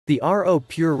The RO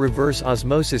Pure Reverse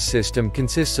Osmosis System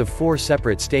consists of 4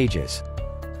 separate stages.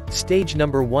 Stage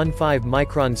number 1,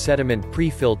 5-micron sediment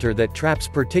pre-filter that traps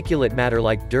particulate matter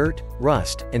like dirt,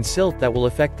 rust, and silt that will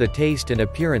affect the taste and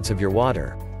appearance of your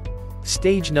water.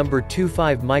 Stage number 2,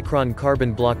 5-micron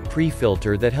carbon block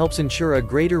pre-filter that helps ensure a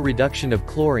greater reduction of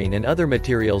chlorine and other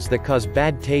materials that cause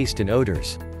bad taste and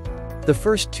odors. The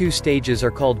first 2 stages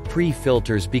are called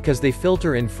pre-filters because they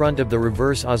filter in front of the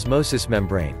reverse osmosis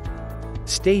membrane.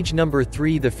 Stage number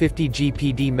 3, the 50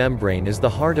 GPD membrane, is the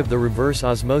heart of the reverse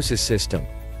osmosis system.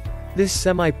 This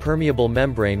semi-permeable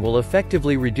membrane will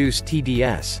effectively reduce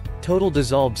TDS, total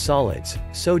dissolved solids,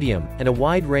 sodium, and a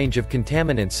wide range of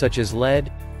contaminants such as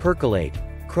lead, percolate,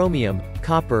 chromium,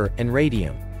 copper, and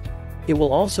radium. It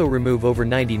will also remove over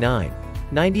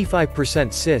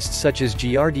 95% cysts such as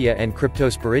Giardia and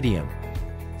Cryptosporidium.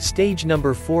 Stage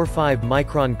number 4,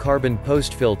 5-micron Carbon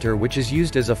Post-Filter, which is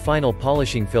used as a final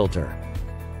polishing filter.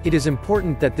 It is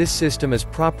important that this system is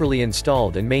properly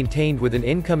installed and maintained with an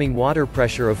incoming water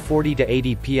pressure of 40 to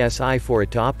 80 psi for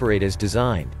it to operate as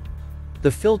designed.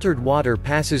 The filtered water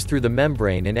passes through the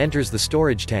membrane and enters the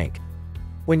storage tank.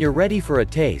 When you're ready for a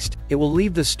taste, it will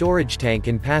leave the storage tank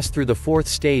and pass through the 4th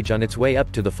stage on its way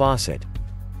up to the faucet.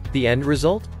 The end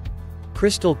result?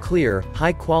 Crystal clear,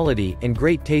 high quality, and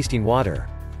great tasting water.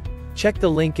 Check the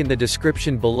link in the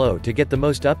description below to get the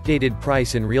most updated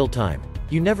price in real time.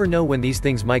 You never know when these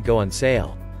things might go on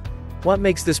sale. What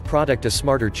makes this product a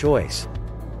smarter choice?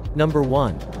 Number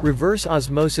 1. Reverse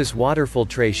Osmosis Water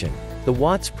Filtration. The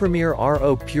Watts Premier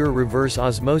RO Pure Reverse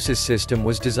Osmosis System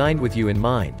was designed with you in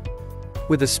mind.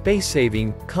 With a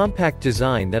space-saving, compact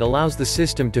design that allows the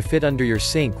system to fit under your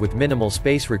sink with minimal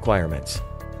space requirements.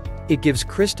 It gives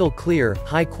crystal clear,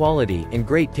 high quality, and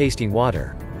great tasting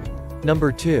water.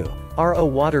 Number 2. RO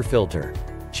Water Filter.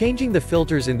 Changing the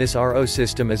filters in this RO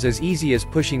system is as easy as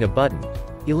pushing a button,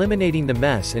 eliminating the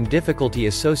mess and difficulty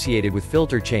associated with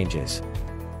filter changes.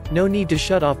 No need to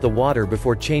shut off the water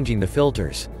before changing the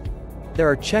filters. There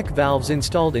are check valves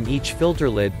installed in each filter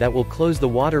lid that will close the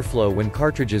water flow when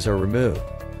cartridges are removed.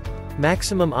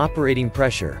 Maximum operating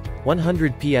pressure,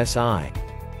 100 psi.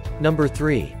 Number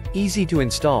 3. Easy to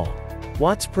install.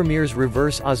 Watts Premier's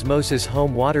reverse osmosis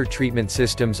home water treatment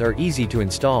systems are easy to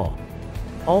install.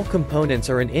 All components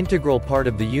are an integral part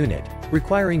of the unit,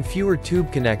 requiring fewer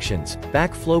tube connections.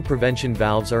 Backflow prevention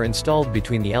valves are installed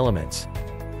between the elements.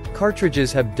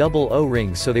 Cartridges have double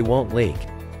O-rings so they won't leak.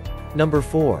 Number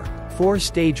 4.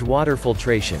 4-stage water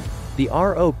filtration. The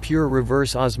RO Pure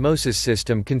Reverse Osmosis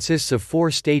System consists of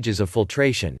 4 stages of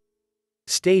filtration.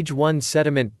 Stage 1,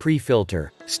 sediment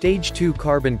pre-filter. Stage 2,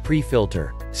 carbon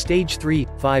pre-filter. Stage 3,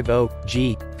 5O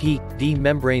GPD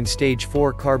membrane. Stage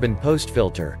 4, carbon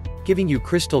post-filter, giving you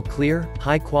crystal clear,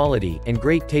 high quality, and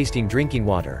great tasting drinking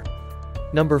water.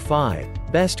 Number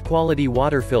 5. Best quality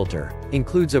water filter.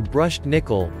 Includes a brushed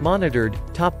nickel, monitored,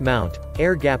 top mount,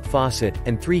 air gap faucet,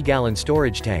 and 3-gallon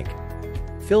storage tank.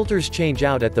 Filters change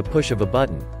out at the push of a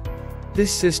button.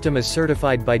 This system is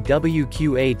certified by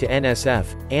WQA to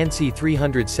NSF, ANSI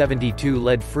 372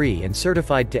 lead-free and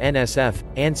certified to NSF,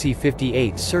 ANSI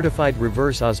 58 certified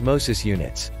reverse osmosis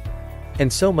units.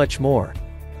 And so much more.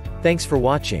 Thanks for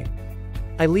watching.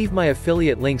 I leave my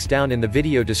affiliate links down in the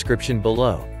video description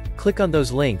below. Click on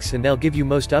those links and they'll give you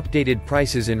most updated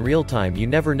prices in real time. You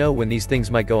never know when these things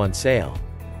might go on sale.